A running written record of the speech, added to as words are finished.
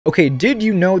Okay, did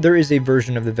you know there is a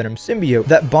version of the Venom symbiote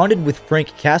that bonded with Frank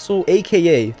Castle,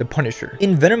 aka the Punisher?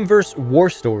 In Venomverse War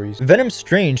Stories, Venom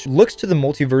Strange looks to the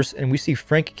multiverse and we see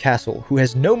Frank Castle, who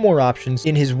has no more options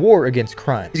in his war against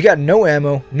crime. He's got no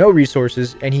ammo, no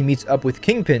resources, and he meets up with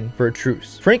Kingpin for a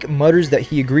truce. Frank mutters that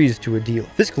he agrees to a deal.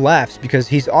 Fisk laughs because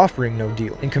he's offering no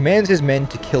deal and commands his men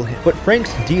to kill him. But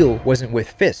Frank's deal wasn't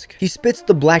with Fisk. He spits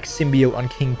the black symbiote on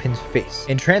Kingpin's face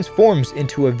and transforms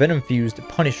into a Venom-fused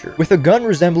Punisher with a gun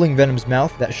resembling Venom's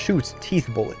mouth that shoots teeth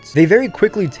bullets. They very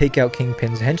quickly take out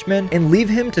Kingpin's henchmen and leave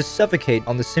him to suffocate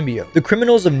on the symbiote. The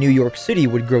criminals of New York City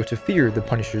would grow to fear the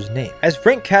Punisher's name, as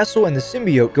Frank Castle and the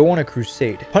symbiote go on a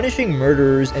crusade, punishing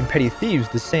murderers and petty thieves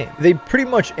the same. They pretty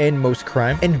much end most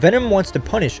crime, and Venom wants to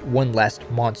punish one last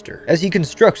monster, as he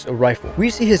constructs a rifle. We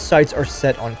see his sights are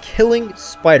set on killing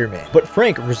Spider-Man, but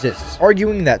Frank resists,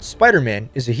 arguing that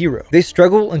Spider-Man is a hero. They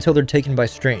struggle until they're taken by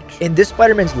Strange, and this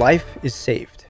Spider-Man's life is saved.